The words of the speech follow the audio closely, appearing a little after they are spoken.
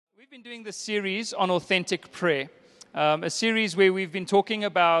been doing this series on authentic prayer, a series where we've been talking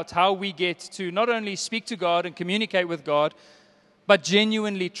about how we get to not only speak to God and communicate with God, but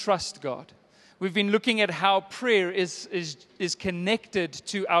genuinely trust God. We've been looking at how prayer is connected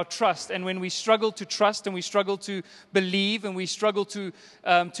to our trust. And when we struggle to trust and we struggle to believe and we struggle to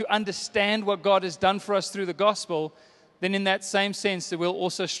understand what God has done for us through the gospel, then in that same sense, we'll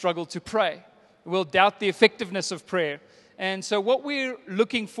also struggle to pray. We'll doubt the effectiveness of prayer. And so what we're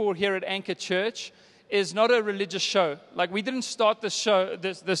looking for here at Anchor Church is not a religious show. Like, we didn't start this show,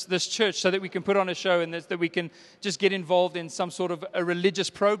 this church, so that we can put on a show and that we can just get involved in some sort of a religious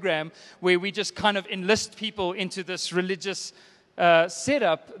program where we just kind of enlist people into this religious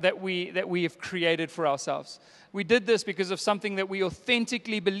setup that we have created for ourselves. We did this because of something that we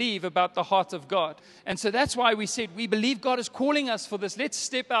authentically believe about the heart of God. And so that's why we said, we believe God is calling us for this. Let's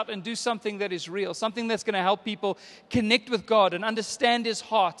step out and do something that is real, something that's going to help people connect with God and understand His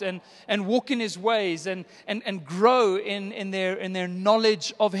heart and walk in His ways and grow in their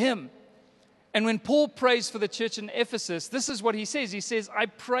knowledge of Him. And when Paul prays for the church in Ephesus, this is what he says. He says, I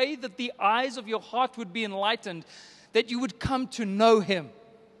pray that the eyes of your heart would be enlightened, that you would come to know Him.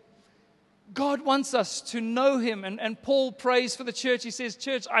 God wants us to know Him. And Paul prays for the church. He says,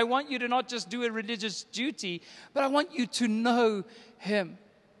 church, I want you to not just do a religious duty, but I want you to know Him.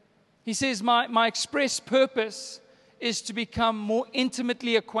 He says, my express purpose is to become more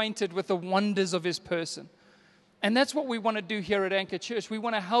intimately acquainted with the wonders of His person. And that's what we want to do here at Anchor Church. We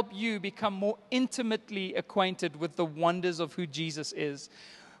want to help you become more intimately acquainted with the wonders of who Jesus is.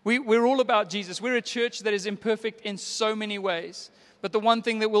 We're all about Jesus. We're a church that is imperfect in so many ways. But the one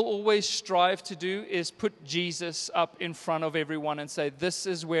thing that we'll always strive to do is put Jesus up in front of everyone and say, this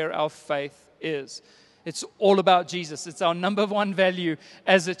is where our faith is. It's all about Jesus. It's our number one value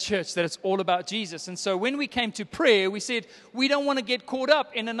as a church, that it's all about Jesus. And so when we came to prayer, we said, we don't want to get caught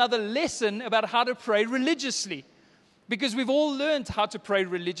up in another lesson about how to pray religiously. Because we've all learned how to pray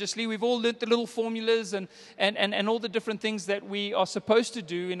religiously. We've all learned the little formulas and all the different things that we are supposed to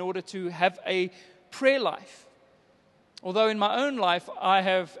do in order to have a prayer life. Although in my own life,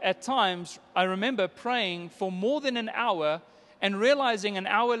 I remember praying for more than an hour and realizing an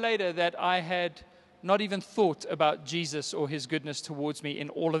hour later that I had not even thought about Jesus or His goodness towards me in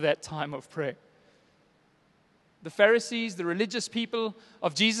all of that time of prayer. The Pharisees, the religious people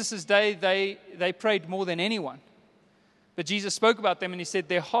of Jesus' day, they prayed more than anyone. But Jesus spoke about them and He said,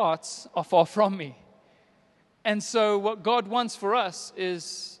 their hearts are far from me. And so what God wants for us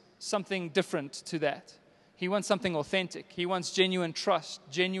is something different to that. He wants something authentic. He wants genuine trust,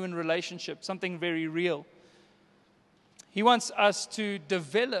 genuine relationship, something very real. He wants us to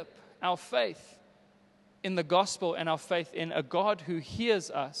develop our faith in the gospel and our faith in a God who hears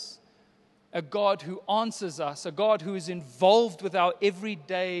us, a God who answers us, a God who is involved with our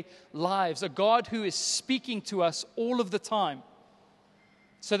everyday lives, a God who is speaking to us all of the time,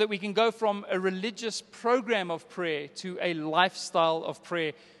 so that we can go from a religious program of prayer to a lifestyle of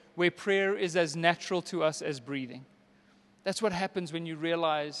prayer, where prayer is as natural to us as breathing. That's what happens when you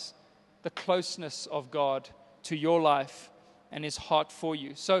realize the closeness of God to your life and His heart for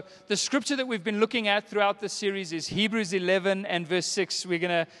you. So the scripture that we've been looking at throughout this series is Hebrews 11 and verse 6. We're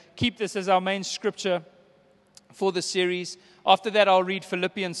going to keep this as our main scripture for the series. After that, I'll read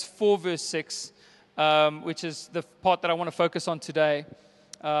Philippians 4 verse 6, which is the part that I want to focus on today.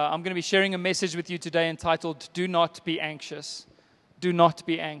 I'm going to be sharing a message with you today entitled, Do Not Be Anxious. Do not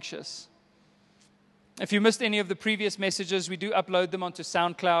be anxious. If you missed any of the previous messages, we do upload them onto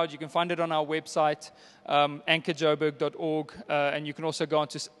SoundCloud. You can find it on our website, anchorjoburg.org, and you can also go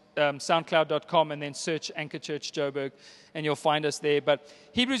onto soundcloud.com and then search Anchor Church Joburg, and you'll find us there. But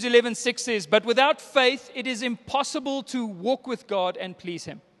Hebrews 11:6 says, But without faith it is impossible to walk with God and please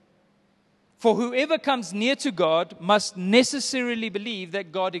Him. For whoever comes near to God must necessarily believe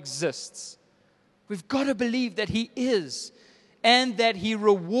that God exists. We've got to believe that He is, and that He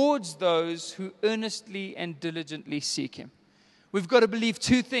rewards those who earnestly and diligently seek Him. We've got to believe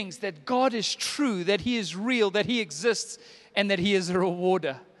two things: that God is true, that He is real, that He exists, and that He is a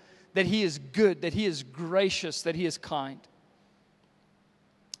rewarder, that He is good, that He is gracious, that He is kind.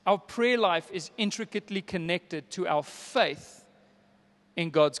 Our prayer life is intricately connected to our faith in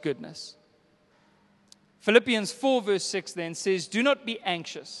God's goodness. Philippians 4 verse 6 then says, Do not be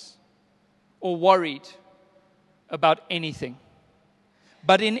anxious or worried about anything.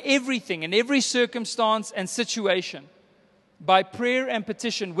 But in everything, in every circumstance and situation, by prayer and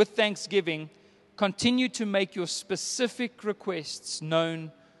petition with thanksgiving, continue to make your specific requests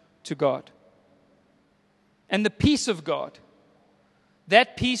known to God. And the peace of God,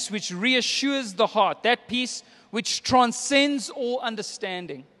 that peace which reassures the heart, that peace which transcends all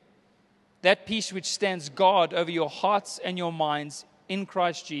understanding, that peace which stands guard over your hearts and your minds in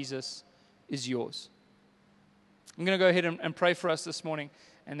Christ Jesus is yours. I'm going to go ahead and pray for us this morning,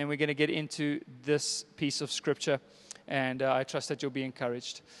 and then we're going to get into this piece of Scripture, and I trust that you'll be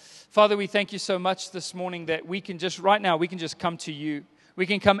encouraged. Father, we thank you so much this morning that we can just, right now, we can just come to you. We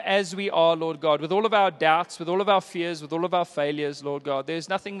can come as we are, Lord God, with all of our doubts, with all of our fears, with all of our failures, Lord God. There's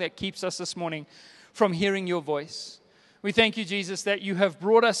nothing that keeps us this morning from hearing your voice. We thank you, Jesus, that you have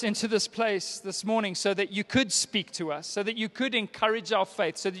brought us into this place this morning so that you could speak to us, so that you could encourage our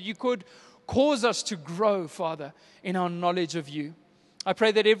faith, so that you could cause us to grow, Father, in our knowledge of you. I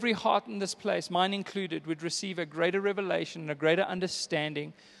pray that every heart in this place, mine included, would receive a greater revelation and a greater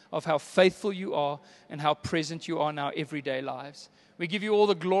understanding of how faithful you are and how present you are in our everyday lives. We give you all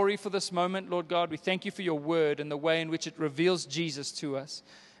the glory for this moment, Lord God. We thank you for your word and the way in which it reveals Jesus to us.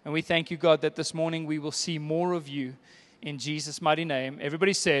 And we thank you, God, that this morning we will see more of you in Jesus' mighty name.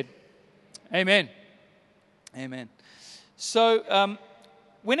 Everybody said, amen. Amen. So,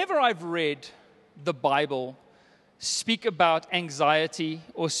 whenever I've read the Bible speak about anxiety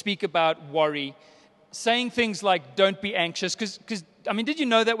or speak about worry, saying things like, don't be anxious, because I mean, did you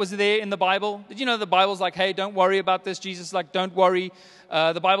know that was there in the Bible? Did you know the Bible's like, hey, don't worry about this? Jesus is like, don't worry.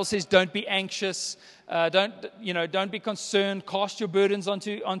 The Bible says, don't be anxious. Don't be concerned. Cast your burdens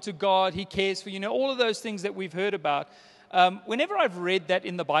onto God. He cares for you. All of those things that we've heard about. Whenever I've read that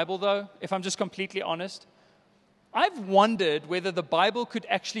in the Bible, though, if I'm just completely honest, I've wondered whether the Bible could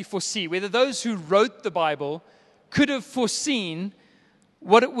actually foresee, whether those who wrote the Bible could have foreseen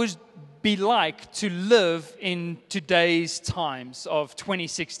what it would be like to live in today's times of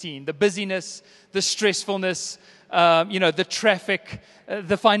 2016. The busyness, the stressfulness, the traffic,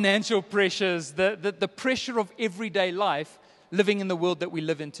 the financial pressures, the pressure of everyday life living in the world that we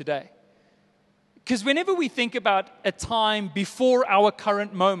live in today. Because whenever we think about a time before our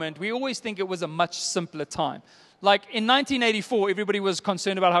current moment, we always think it was a much simpler time. Like in 1984, everybody was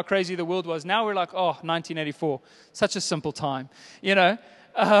concerned about how crazy the world was. Now we're like, oh, 1984, such a simple time,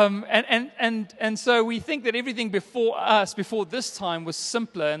 And so we think that everything before us, before this time, was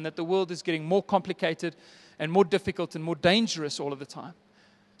simpler, and that the world is getting more complicated and more difficult and more dangerous all of the time.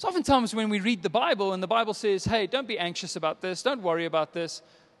 So oftentimes when we read the Bible and the Bible says, hey, don't be anxious about this, don't worry about this,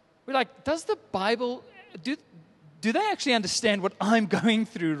 we're like, does the Bible, do they actually understand what I'm going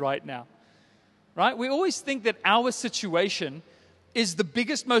through right now? Right? We always think that our situation is the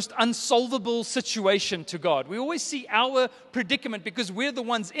biggest, most unsolvable situation to God. We always see our predicament, because we're the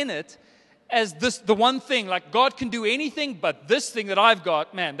ones in it, as the one thing. Like, God can do anything, but this thing that I've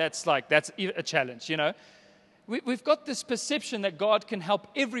got, man, that's a challenge, We've got this perception that God can help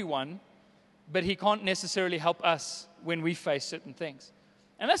everyone, but He can't necessarily help us when we face certain things.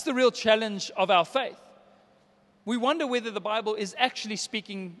 And that's the real challenge of our faith. We wonder whether the Bible is actually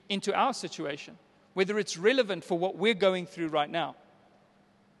speaking into our situation, whether it's relevant for what we're going through right now.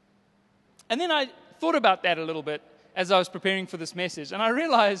 And then I thought about that a little bit as I was preparing for this message, and I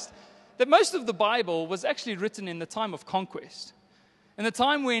realized that most of the Bible was actually written in the time of conquest, in the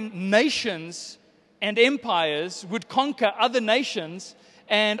time when nations and empires would conquer other nations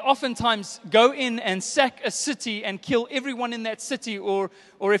and oftentimes go in and sack a city and kill everyone in that city, or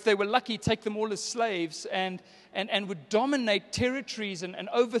if they were lucky, take them all as slaves, and would dominate territories and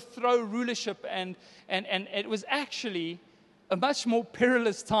overthrow rulership. And it was actually a much more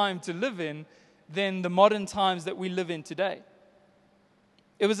perilous time to live in than the modern times that we live in today.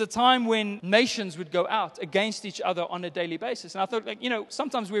 It was a time when nations would go out against each other on a daily basis. And I thought,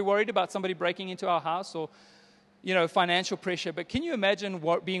 sometimes we're worried about somebody breaking into our house or financial pressure. But can you imagine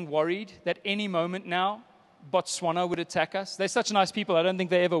being worried that any moment now Botswana would attack us? They're such nice people. I don't think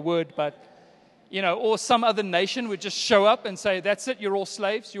they ever would. But, or some other nation would just show up and say, that's it, you're all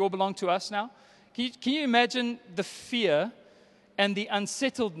slaves. You all belong to us now. Can you imagine the fear and the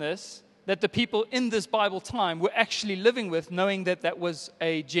unsettledness that the people in this Bible time were actually living with, knowing that that was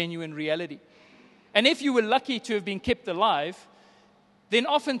a genuine reality? And if you were lucky to have been kept alive, then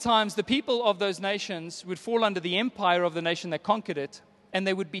oftentimes the people of those nations would fall under the empire of the nation that conquered it, and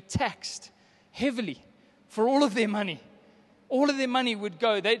they would be taxed heavily for all of their money. All of their money would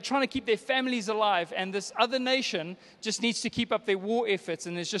go. They're trying to keep their families alive, and this other nation just needs to keep up their war efforts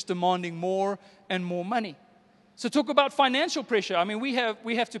and is just demanding more and more money. So talk about financial pressure. I mean, we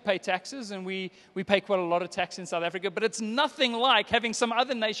have to pay taxes, and we pay quite a lot of tax in South Africa, but it's nothing like having some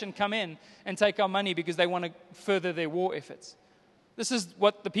other nation come in and take our money because they want to further their war efforts. This is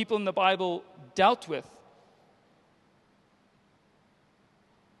what the people in the Bible dealt with.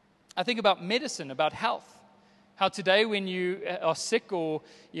 I think about medicine, about health. How today when you are sick or,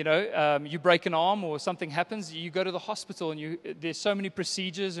 you break an arm or something happens, you go to the hospital and there's so many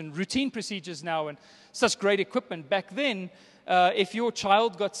procedures and routine procedures now and such great equipment. Back then, if your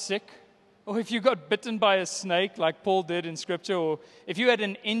child got sick or if you got bitten by a snake like Paul did in Scripture, or if you had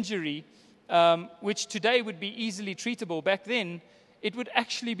an injury, which today would be easily treatable, back then it would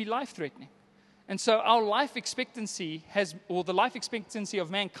actually be life-threatening. And so our life expectancy the life expectancy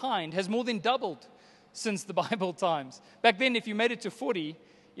of mankind has more than doubled since the Bible times. Back then, if you made it to 40,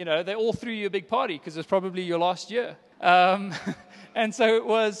 they all threw you a big party because it was probably your last year. And so it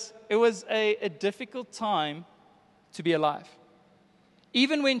was a difficult time to be alive.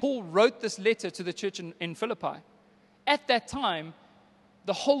 Even when Paul wrote this letter to the church in Philippi, at that time,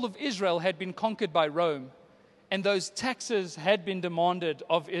 the whole of Israel had been conquered by Rome, and those taxes had been demanded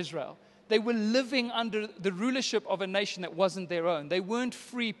of Israel. They were living under the rulership of a nation that wasn't their own. They weren't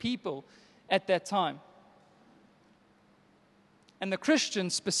free people at that time. And the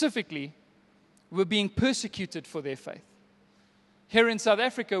Christians specifically were being persecuted for their faith. Here in South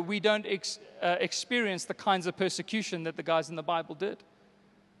Africa, we don't experience the kinds of persecution that the guys in the Bible did.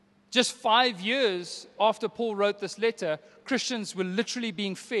 Just 5 years after Paul wrote this letter, Christians were literally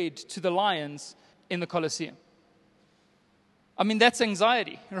being fed to the lions in the Colosseum. I mean, that's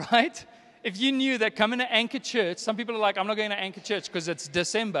anxiety, right? If you knew that coming to Anchor Church, some people are like, I'm not going to Anchor Church because it's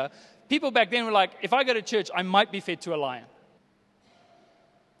December. People back then were like, if I go to church, I might be fed to a lion.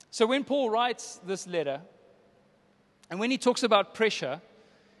 So when Paul writes this letter, and when he talks about pressure,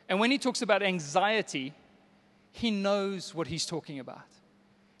 and when he talks about anxiety, he knows what he's talking about.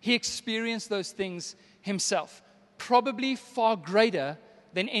 He experienced those things himself, probably far greater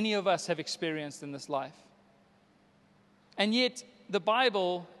than any of us have experienced in this life. And yet, the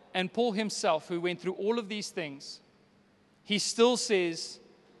Bible and Paul himself, who went through all of these things, he still says,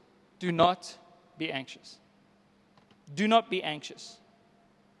 do not be anxious. Do not be anxious.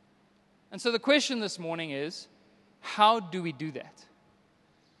 And so the question this morning is, how do we do that?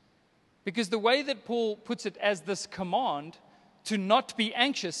 Because the way that Paul puts it as this command to not be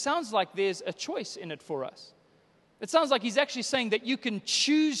anxious sounds like there's a choice in it for us. It sounds like he's actually saying that you can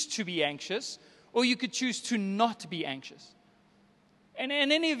choose to be anxious or you could choose to not be anxious. And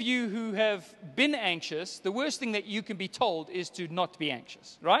any of you who have been anxious, the worst thing that you can be told is to not be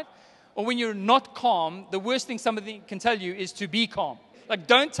anxious, right? Or when you're not calm, the worst thing somebody can tell you is to be calm. Like,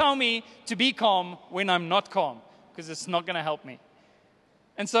 don't tell me to be calm when I'm not calm, because it's not going to help me.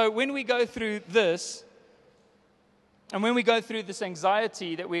 And so when we go through this, and when we go through this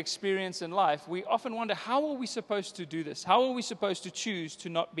anxiety that we experience in life, we often wonder, how are we supposed to do this? How are we supposed to choose to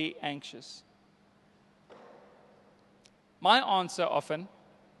not be anxious? My answer often,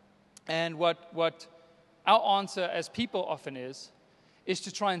 and what our answer as people often is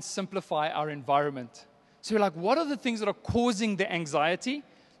to try and simplify our environment. So we're like, what are the things that are causing the anxiety?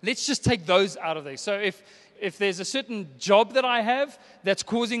 Let's just take those out of there. So if there's a certain job that I have that's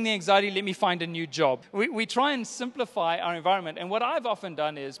causing the anxiety, let me find a new job. We try and simplify our environment. And what I've often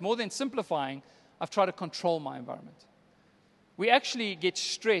done is, more than simplifying, I've tried to control my environment. We actually get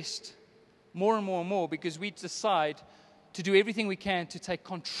stressed more and more and more because we decide to do everything we can to take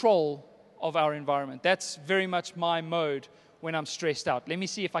control of our environment. That's very much my mode when I'm stressed out. Let me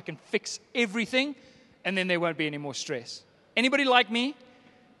see if I can fix everything, and then there won't be any more stress. Anybody like me?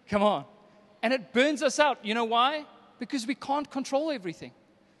 Come on. And it burns us out. You know why? Because we can't control everything.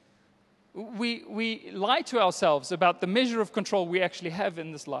 We lie to ourselves about the measure of control we actually have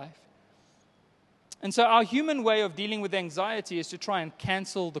in this life. And so our human way of dealing with anxiety is to try and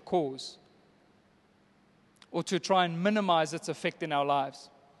cancel the cause, or to try and minimize its effect in our lives.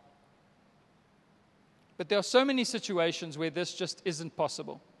 But there are so many situations where this just isn't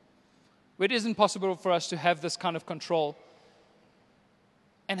possible. Where it isn't possible for us to have this kind of control.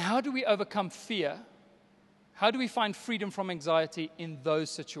 And how do we overcome fear? How do we find freedom from anxiety in those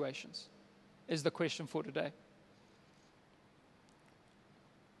situations? Is the question for today.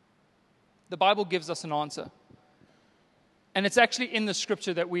 The Bible gives us an answer. And it's actually in the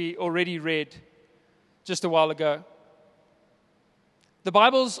scripture that we already read just a while ago. The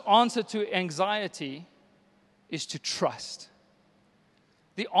Bible's answer to anxiety is to trust.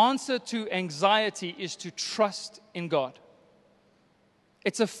 The answer to anxiety is to trust in God.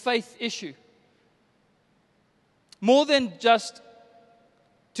 It's a faith issue. More than just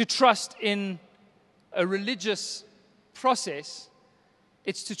to trust in a religious process,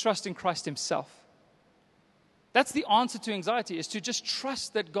 it's to trust in Christ Himself. That's the answer to anxiety, is to just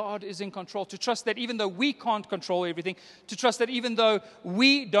trust that God is in control, to trust that even though we can't control everything, to trust that even though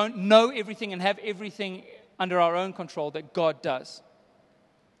we don't know everything and have everything under our own control, that God does.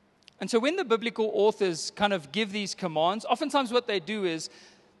 And so when the biblical authors kind of give these commands, oftentimes what they do is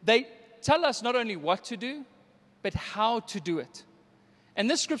they tell us not only what to do, but how to do it. And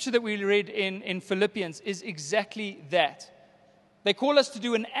this scripture that we read in Philippians is exactly that. They call us to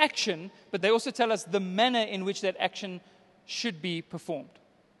do an action, but they also tell us the manner in which that action should be performed.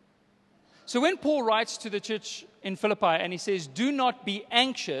 So when Paul writes to the church in Philippi and he says, do not be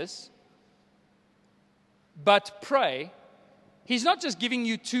anxious, but pray, he's not just giving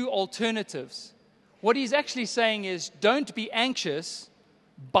you two alternatives. What he's actually saying is, don't be anxious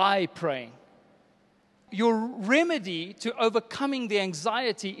by praying. Your remedy to overcoming the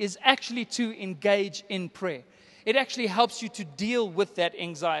anxiety is actually to engage in prayer. It actually helps you to deal with that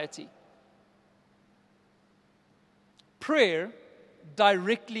anxiety. Prayer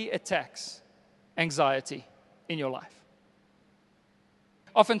directly attacks anxiety in your life.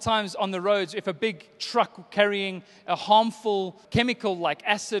 Oftentimes on the roads, if a big truck carrying a harmful chemical like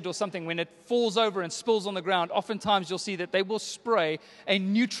acid or something, when it falls over and spills on the ground, oftentimes you'll see that they will spray a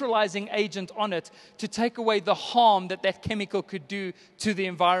neutralizing agent on it to take away the harm that that chemical could do to the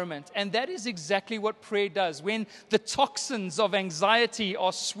environment. And that is exactly what prayer does. When the toxins of anxiety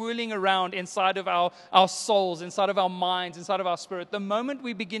are swirling around inside of our souls, inside of our minds, inside of our spirit, the moment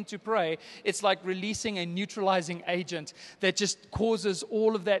we begin to pray, it's like releasing a neutralizing agent that just causes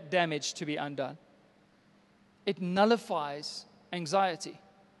all of that damage to be undone. It nullifies anxiety,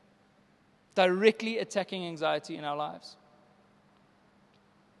 directly attacking anxiety in our lives.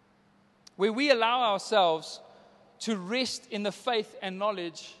 Where we allow ourselves to rest in the faith and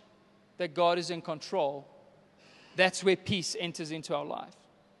knowledge that God is in control, that's where peace enters into our life.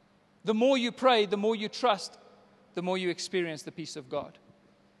 The more you pray, the more you trust, the more you experience the peace of God.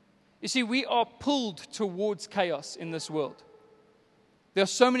 You see, we are pulled towards chaos in this world. There are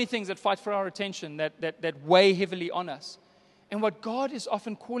so many things that fight for our attention that weigh heavily on us. And what God is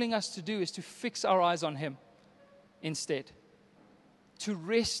often calling us to do is to fix our eyes on Him instead. To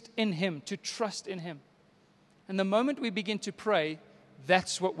rest in Him, to trust in Him. And the moment we begin to pray,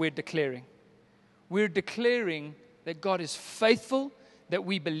 that's what we're declaring. We're declaring that God is faithful, that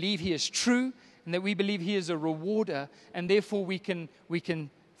we believe He is true, and that we believe He is a rewarder, and therefore we can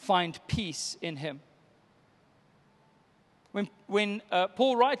find peace in Him. When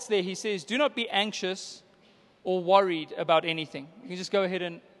Paul writes there, he says, do not be anxious or worried about anything. You can just go ahead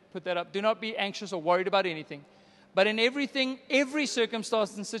and put that up. Do not be anxious or worried about anything. But in everything, every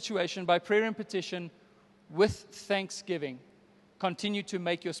circumstance and situation, by prayer and petition, with thanksgiving, continue to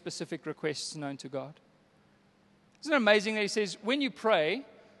make your specific requests known to God. Isn't it amazing that he says, when you pray,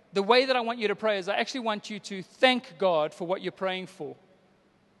 the way that I want you to pray is I actually want you to thank God for what you're praying for.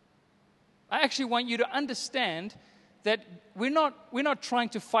 I actually want you to understand that we're not trying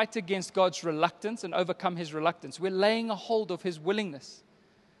to fight against God's reluctance and overcome His reluctance. We're laying a hold of His willingness.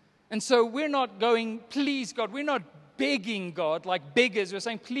 And so we're not going, please God, we're not begging God like beggars. We're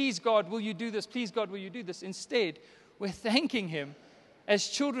saying, please God, will you do this? Please God, will you do this? Instead, we're thanking Him as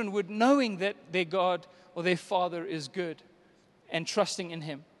children would, knowing that their God or their Father is good and trusting in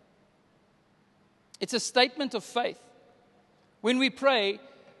Him. It's a statement of faith. When we pray,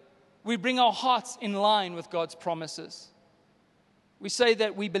 we bring our hearts in line with God's promises. We say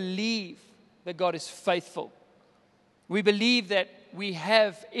that we believe that God is faithful. We believe that we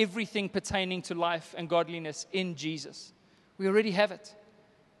have everything pertaining to life and godliness in Jesus. We already have it.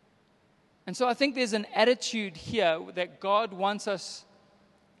 And so I think there's an attitude here that God wants us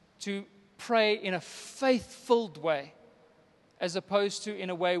to pray in a faith-filled way, as opposed to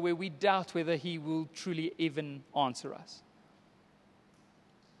in a way where we doubt whether He will truly even answer us.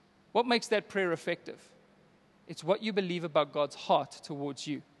 What makes that prayer effective? It's what you believe about God's heart towards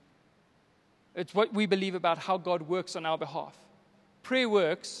you. It's what we believe about how God works on our behalf. Prayer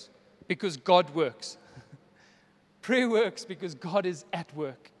works because God works. Prayer works because God is at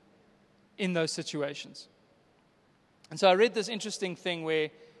work in those situations. And so I read this interesting thing where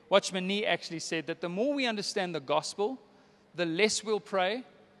Watchman Nee actually said that the more we understand the gospel, the less we'll pray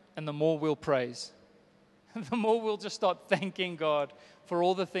and the more we'll praise. The more we'll just start thanking God for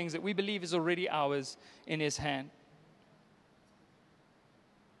all the things that we believe is already ours in His hand.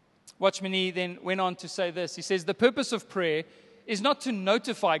 Watchman Nee then went on to say this. He says, the purpose of prayer is not to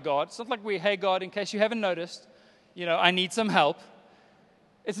notify God. It's not like hey God, in case you haven't noticed, I need some help.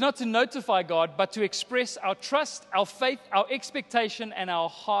 It's not to notify God, but to express our trust, our faith, our expectation, and our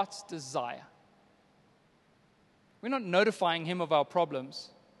heart's desire. We're not notifying Him of our problems.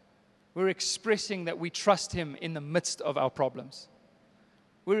 We're expressing that we trust Him in the midst of our problems.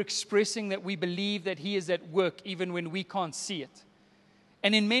 We're expressing that we believe that He is at work even when we can't see it.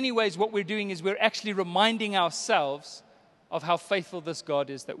 And in many ways, what we're doing is we're actually reminding ourselves of how faithful this God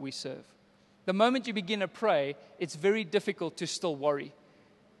is that we serve. The moment you begin to pray, it's very difficult to still worry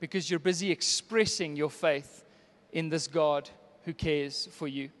because you're busy expressing your faith in this God who cares for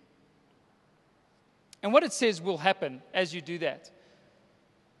you. And what it says will happen as you do that.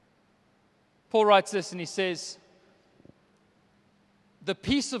 Paul writes this and he says, the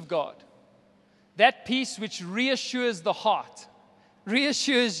peace of God, that peace which reassures the heart,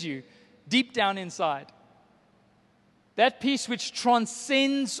 reassures you deep down inside. That peace which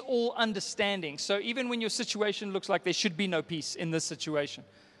transcends all understanding. So even when your situation looks like there should be no peace in this situation,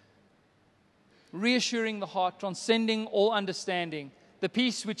 reassuring the heart, transcending all understanding, the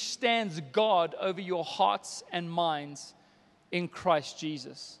peace which stands guard over your hearts and minds in Christ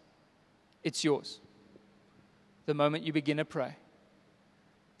Jesus. It's yours. The moment you begin to pray,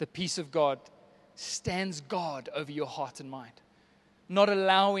 the peace of God stands guard over your heart and mind, not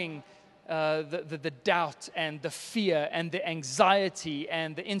allowing the doubt and the fear and the anxiety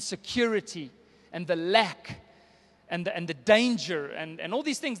and the insecurity and the lack and the danger and all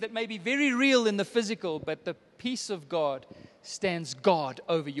these things that may be very real in the physical, but the peace of God stands guard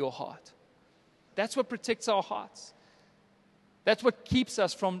over your heart. That's what protects our hearts. That's what keeps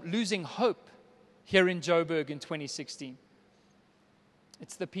us from losing hope here in Joburg in 2016.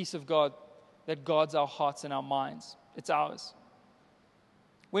 It's the peace of God that guards our hearts and our minds. It's ours.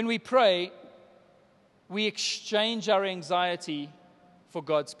 When we pray, we exchange our anxiety for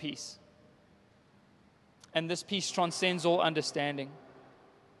God's peace. And this peace transcends all understanding.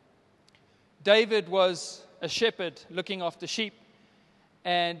 David was a shepherd looking after sheep,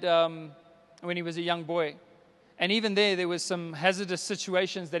 and when he was a young boy. And even there was some hazardous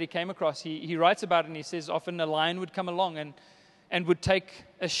situations that he came across. He writes about it and he says often a lion would come along and would take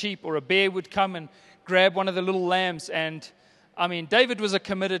a sheep, or a bear would come and grab one of the little lambs. And I mean, David was a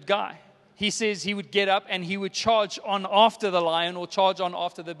committed guy. He says he would get up and he would charge on after the lion or charge on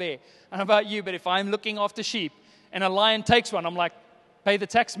after the bear. I don't know about you, but if I'm looking after sheep and a lion takes one, I'm like, pay the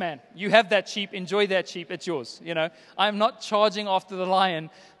tax man. You have that sheep, enjoy that sheep, it's yours. You know, I'm not charging after the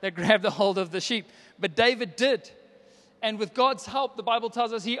lion that grabbed a hold of the sheep. But David did. And with God's help, the Bible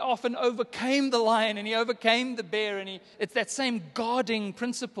tells us he often overcame the lion and he overcame the bear. And it's that same guarding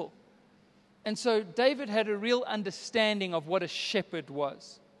principle. And so David had a real understanding of what a shepherd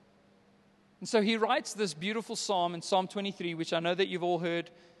was. And so he writes this beautiful psalm in Psalm 23, which I know that you've all heard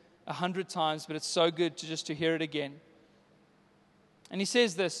 100 times, but it's so good to hear it again. And he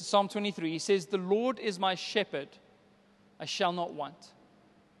says this, Psalm 23, he says, "The Lord is my shepherd, I shall not want."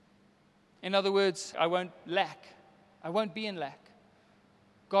 In other words, I won't lack. I won't be in lack.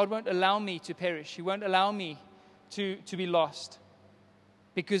 God won't allow me to perish. He won't allow me to be lost,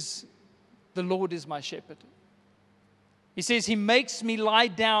 because the Lord is my shepherd. He says, he makes me lie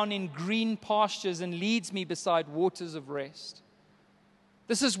down in green pastures and leads me beside waters of rest.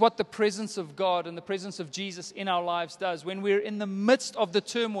 This is what the presence of God and the presence of Jesus in our lives does. When we're in the midst of the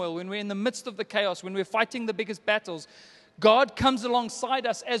turmoil, when we're in the midst of the chaos, when we're fighting the biggest battles, God comes alongside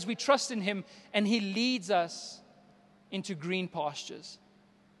us as we trust in him, and he leads us into green pastures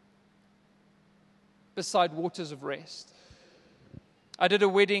beside waters of rest. I did a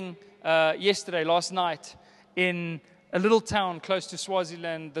wedding last night, in a little town close to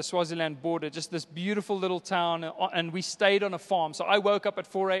Swaziland, the Swaziland border, just this beautiful little town, and we stayed on a farm. So I woke up at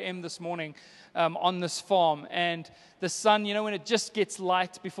 4 a.m. this morning on this farm, and the sun, you know, when it just gets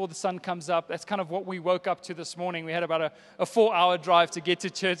light before the sun comes up, that's kind of what we woke up to this morning. We had about a 4-hour drive to get to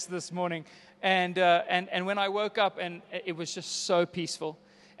church this morning, and when I woke up, and it was just so peaceful,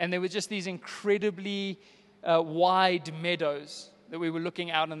 and there were just these incredibly wide meadows that we were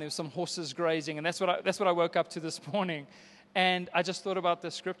looking out, and there were some horses grazing, and that's what I woke up to this morning. And I just thought about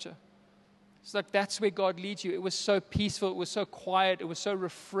this scripture. It's like, that's where God leads you. It was so peaceful, it was so quiet, it was so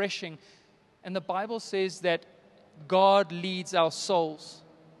refreshing. And the Bible says that God leads our souls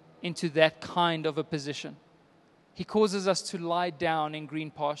into that kind of a position. He causes us to lie down in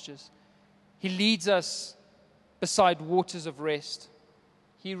green pastures. He leads us beside waters of rest.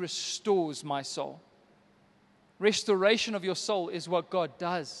 He restores my soul. Restoration of your soul is what God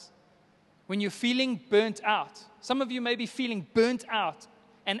does. When you're feeling burnt out, some of you may be feeling burnt out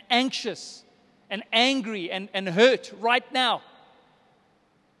and anxious and angry and hurt right now.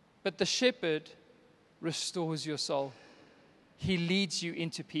 But the shepherd restores your soul. He leads you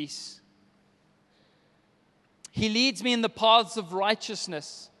into peace. He leads me in the paths of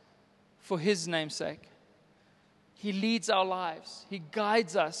righteousness for his name's sake. He leads our lives. He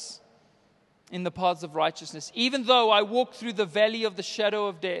guides us in the paths of righteousness. Even though I walk through the valley of the shadow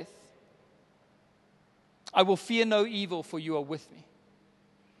of death, I will fear no evil, for you are with me.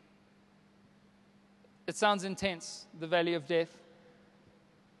 It sounds intense, the valley of death.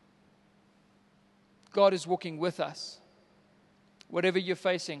 God is walking with us. Whatever you're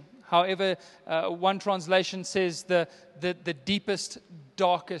facing. However, one translation says the deepest,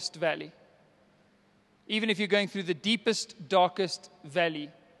 darkest valley. Even if you're going through the deepest, darkest valley,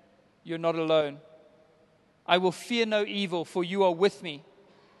 you're not alone. I will fear no evil, for you are with me.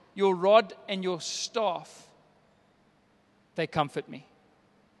 Your rod and your staff, they comfort me.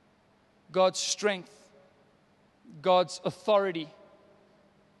 God's strength, God's authority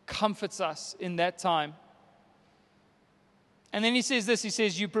comforts us in that time. And then he says this, he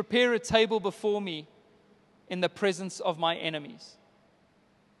says, you prepare a table before me in the presence of my enemies.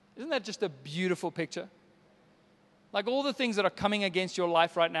 Isn't that just a beautiful picture? Like all the things that are coming against your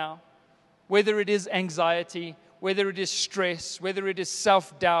life right now, whether it is anxiety, whether it is stress, whether it is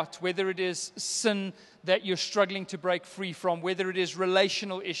self-doubt, whether it is sin that you're struggling to break free from, whether it is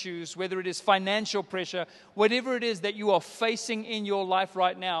relational issues, whether it is financial pressure, whatever it is that you are facing in your life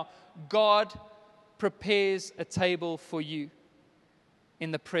right now, God prepares a table for you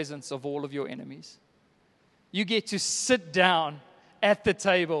in the presence of all of your enemies. You get to sit down at the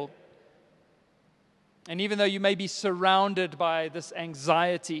table. And even though you may be surrounded by this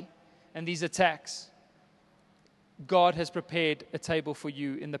anxiety and these attacks, God has prepared a table for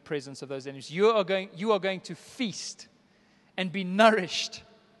you in the presence of those enemies. You are going to feast and be nourished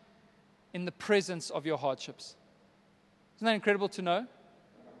in the presence of your hardships. Isn't that incredible to know?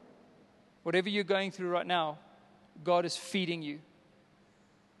 Whatever you're going through right now, God is feeding you.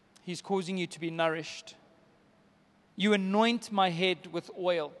 He's causing you to be nourished. You anoint my head with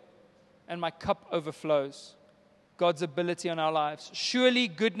oil, and my cup overflows. God's ability on our lives. Surely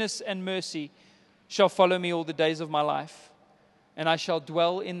goodness and mercy shall follow me all the days of my life, and I shall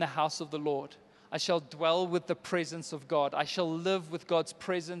dwell in the house of the Lord. I shall dwell with the presence of God. I shall live with God's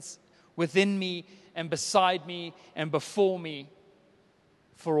presence within me and beside me and before me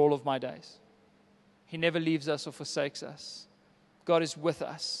for all of my days. He never leaves us or forsakes us. God is with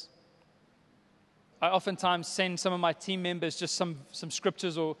us. I oftentimes send some of my team members just some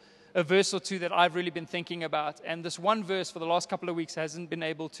scriptures or a verse or two that I've really been thinking about. And this one verse for the last couple of weeks hasn't been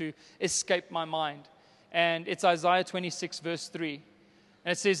able to escape my mind. And it's Isaiah 26, verse 3.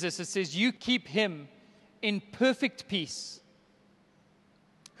 And it says this, it says, you keep him in perfect peace,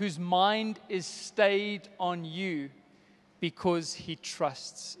 whose mind is stayed on you because he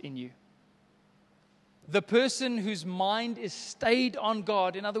trusts in you. The person whose mind is stayed on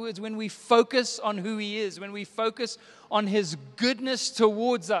God, in other words, when we focus on who he is, when we focus on his goodness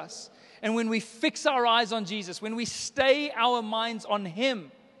towards us, and when we fix our eyes on Jesus, when we stay our minds on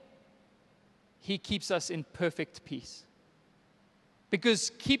him, he keeps us in perfect peace.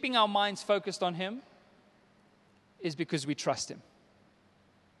 Because keeping our minds focused on him is because we trust him.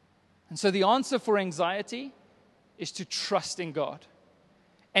 And so the answer for anxiety is to trust in God.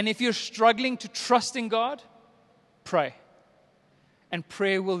 And if you're struggling to trust in God, pray. And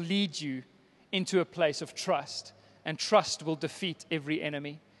prayer will lead you into a place of trust. And trust will defeat every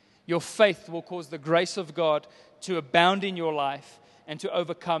enemy. Your faith will cause the grace of God to abound in your life and to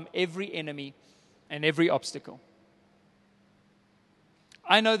overcome every enemy and every obstacle.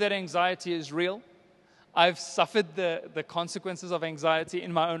 I know that anxiety is real. I've suffered the consequences of anxiety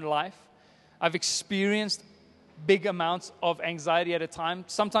in my own life. I've experienced big amounts of anxiety at a time,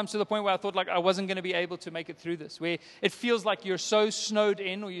 sometimes to the point where I thought like I wasn't going to be able to make it through this, where it feels like you're so snowed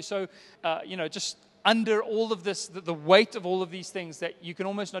in or you're so, just under all of this, the weight of all of these things that you can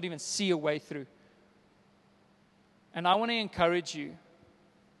almost not even see a way through. And I want to encourage you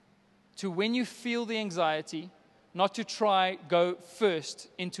to, when you feel the anxiety, not to go first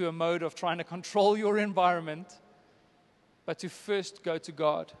into a mode of trying to control your environment, but to first go to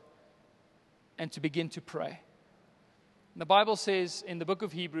God and to begin to pray. The Bible says in the book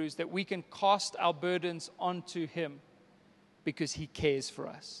of Hebrews that we can cast our burdens onto him because he cares for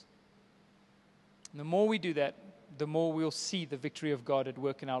us. And the more we do that, the more we'll see the victory of God at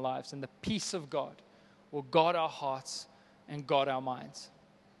work in our lives. And the peace of God will guard our hearts and guard our minds.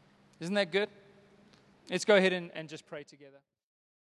 Isn't that good? Let's go ahead and just pray together.